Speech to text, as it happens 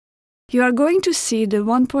You are going to see the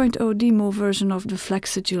 1.0 demo version of the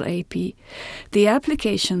Flexagil AP. The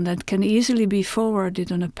application that can easily be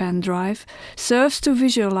forwarded on a pen drive serves to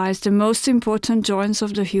visualize the most important joints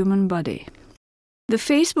of the human body. The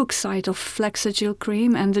Facebook site of Flexagil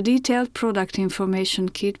Cream and the detailed product information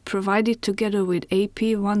kit provided together with AP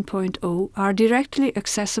 1.0 are directly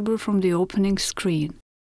accessible from the opening screen.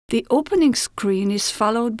 The opening screen is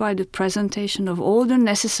followed by the presentation of all the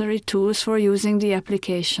necessary tools for using the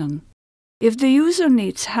application. If the user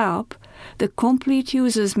needs help, the complete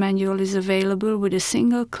user's manual is available with a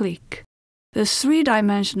single click. The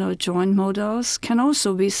three-dimensional joint models can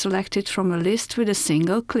also be selected from a list with a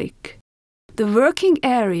single click. The working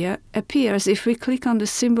area appears if we click on the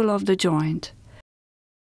symbol of the joint.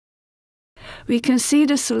 We can see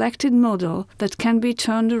the selected model that can be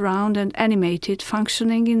turned around and animated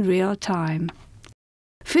functioning in real time.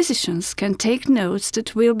 Physicians can take notes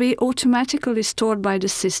that will be automatically stored by the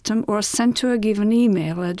system or sent to a given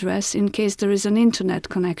email address in case there is an internet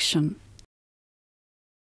connection.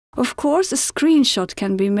 Of course, a screenshot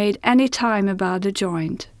can be made any time about the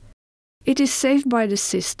joint. It is saved by the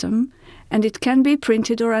system, and it can be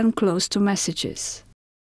printed or enclosed to messages.